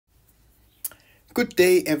Good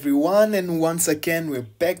day, everyone, and once again we're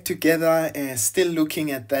back together and still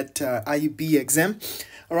looking at that IEB exam.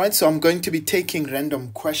 All right, so I'm going to be taking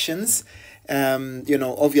random questions,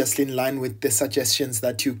 obviously in line with the suggestions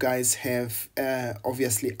that you guys have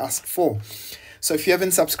obviously asked for. So if you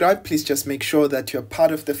haven't subscribed, please just make sure that you're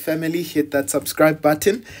part of the family. Hit that subscribe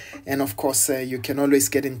button. And of course, you can always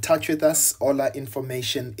get in touch with us. All our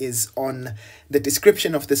information is on the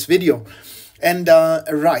description of this video. And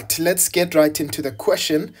right, let's get right into the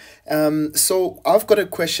question. So I've got a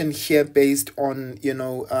question here based on,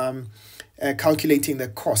 calculating the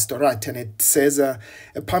cost. All right, and it says a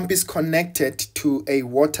pump is connected to a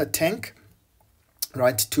water tank,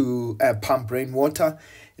 right, to pump rainwater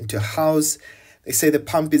into a house. They say the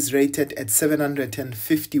pump is rated at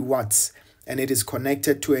 750 watts and it is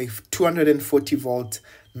connected to a 240 volt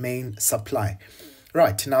main supply.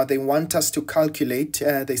 Right, now they want us to calculate,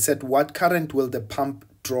 they said, what current will the pump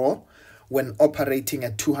draw when operating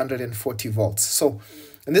at 240 volts? So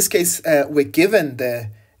in this case, we're given the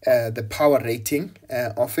power rating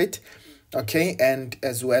of it, okay, and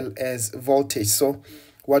as well as voltage. So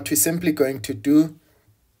what we're simply going to do,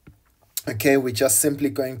 okay, we're just simply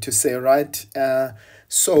going to say, right,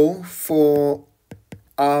 so for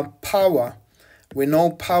our power, we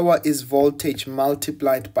know power is voltage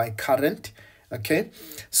multiplied by current. Okay,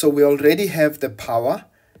 so we already have the power,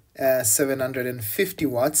 750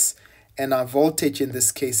 watts, and our voltage in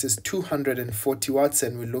this case is 240 watts,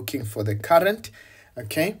 and we're looking for the current.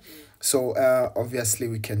 Okay, so obviously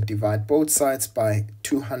we can divide both sides by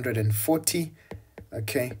 240.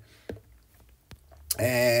 Okay,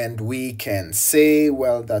 and we can say,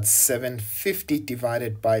 well, that's 750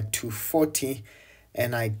 divided by 240,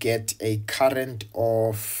 and I get a current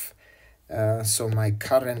of, so my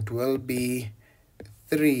current will be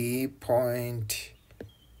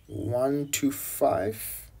 3.125.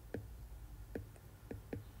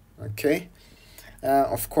 Okay,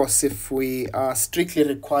 of course, if we are strictly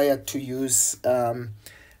required to use 2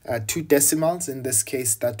 decimals, in this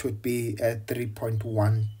case that would be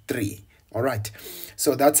 3.13. all right,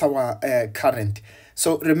 so that's our current.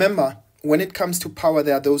 So remember, when it comes to power,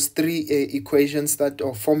 there are those three equations that,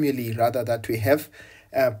 or formulae rather, that we have,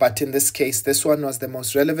 but in this case this one was the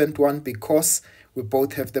most relevant one because we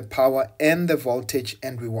both have the power and the voltage,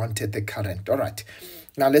 and we wanted the current. All right,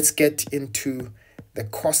 now let's get into the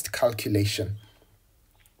cost calculation.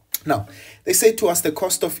 Now, they say to us the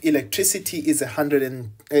cost of electricity is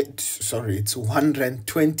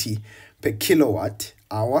 120 per kilowatt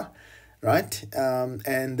hour, right?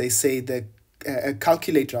 And they say the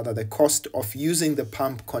calculate rather the cost of using the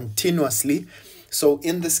pump continuously. So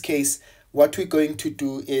in this case, what we're going to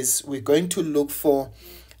do is we're going to look for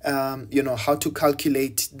how to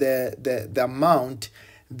calculate the amount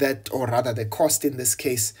that, or rather the cost in this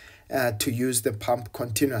case, to use the pump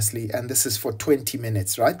continuously, and this is for 20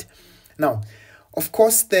 minutes, right? Now, of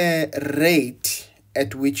course, the rate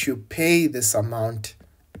at which you pay this amount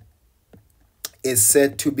is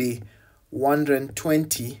said to be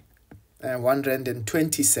 120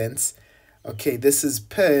 cents. Okay, this is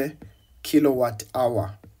per kilowatt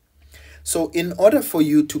hour. So in order for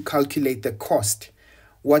you to calculate the cost,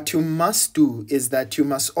 what you must do is that you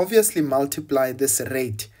must obviously multiply this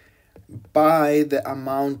rate by the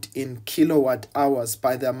amount in kilowatt hours,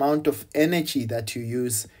 by the amount of energy that you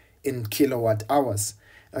use in kilowatt hours.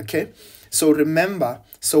 Okay, so remember,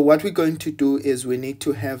 so what we're going to do is we need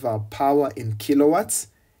to have our power in kilowatts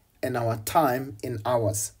and our time in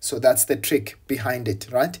hours. So that's the trick behind it,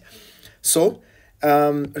 right? So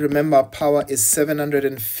remember, power is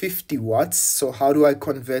 750 watts. So how do I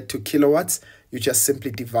convert to kilowatts? You just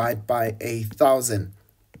simply divide by 1,000.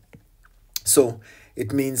 So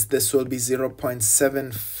it means this will be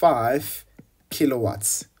 0.75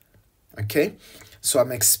 kilowatts. Okay, so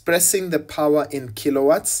I'm expressing the power in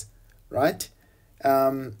kilowatts, right?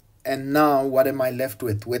 And now what am I left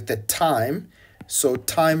with? With the time. So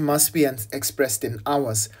time must be expressed in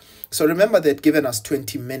hours. So remember, they'd given us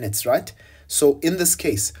 20 minutes, right? So in this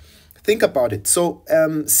case, think about it. So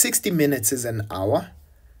 60 minutes is an hour,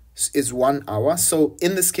 is 1 hour. So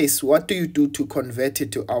in this case, what do you do to convert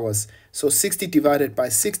it to hours? So 60 divided by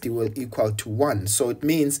 60 will equal to 1. So it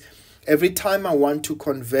means every time I want to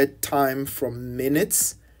convert time from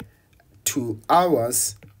minutes to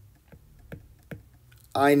hours,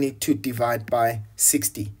 I need to divide by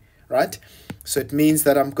 60, right? So it means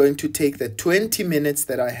that I'm going to take the 20 minutes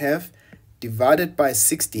that I have divided by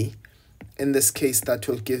 60. In this case, that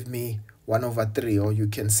will give me 1/3, or you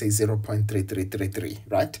can say 0.3333,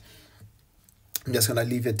 right? I'm just going to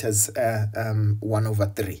leave it as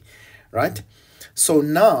 1/3, right? So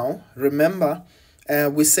now, remember,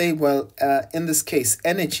 we say, well, in this case,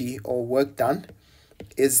 energy or work done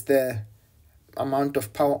is the amount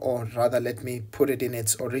of power, or rather, let me put it in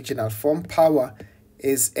its original form. Power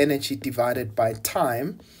is energy divided by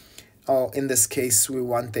time, or in this case, we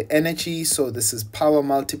want the energy, so this is power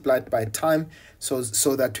multiplied by time, so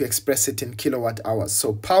that we express it in kilowatt hours.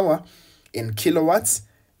 So power in kilowatts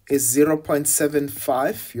is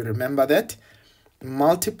 0.75, you remember that,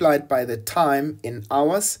 multiplied by the time in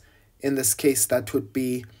hours. In this case, that would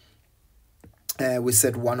be, we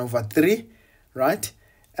said 1/3, right?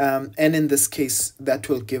 And in this case, that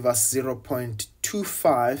will give us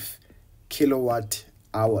 0.25 kilowatt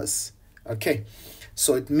hours. Okay,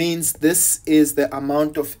 so it means this is the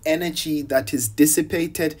amount of energy that is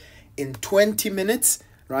dissipated in 20 minutes,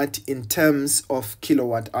 right, in terms of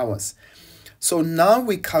kilowatt hours. So now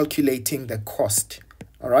we're calculating the cost,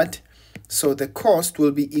 all right? So the cost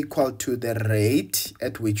will be equal to the rate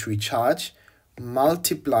at which we charge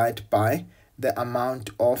multiplied by the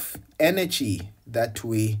amount of energy that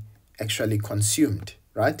we actually consumed,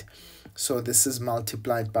 right? So this is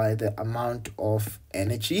multiplied by the amount of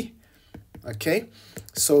energy. Okay,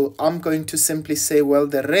 so I'm going to simply say, well,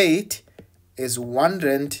 the rate is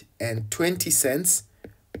 120 cents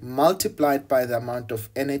multiplied by the amount of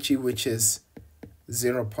energy, which is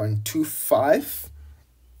 0.25.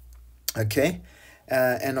 Okay,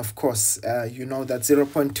 and of course, you know that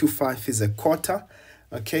 0.25 is a quarter.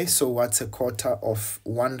 Okay, so what's a quarter of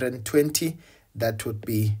 120? That would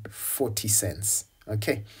be 40 cents.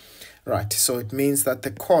 Okay, right, so it means that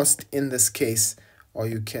the cost in this case, or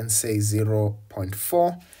you can say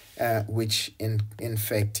 0.4, which in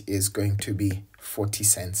fact is going to be 40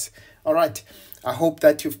 cents. All right, I hope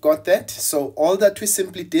that you've got that. So all that we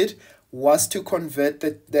simply did was to convert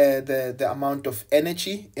the amount of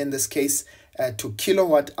energy, in this case, to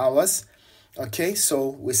kilowatt hours. Okay, so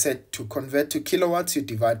we said to convert to kilowatts, you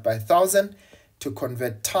divide by 1,000. To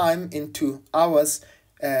convert time into hours,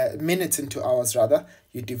 minutes into hours rather,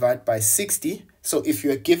 you divide by 60. So if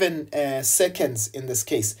you are given seconds in this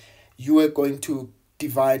case, you are going to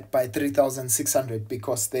divide by 3,600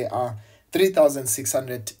 because there are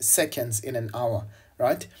 3,600 seconds in an hour,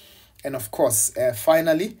 right? And of course,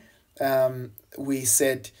 finally, we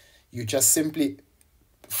said you just simply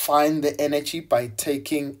find the energy by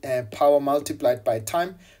taking power multiplied by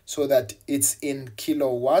time, so that it's in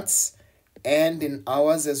kilowatts and in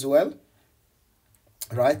hours as well,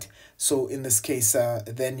 right? So in this case,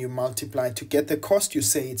 then you multiply to get the cost. You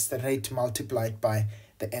say it's the rate multiplied by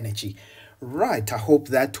the energy. Right, I hope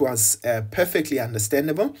that was perfectly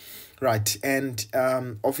understandable. Right, and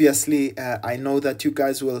obviously, I know that you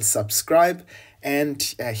guys will subscribe and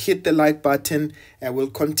hit the like button. We'll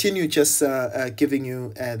continue just giving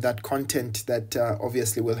you that content that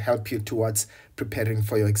obviously will help you towards preparing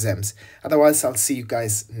for your exams. Otherwise, I'll see you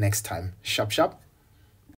guys next time. Sharp, sharp.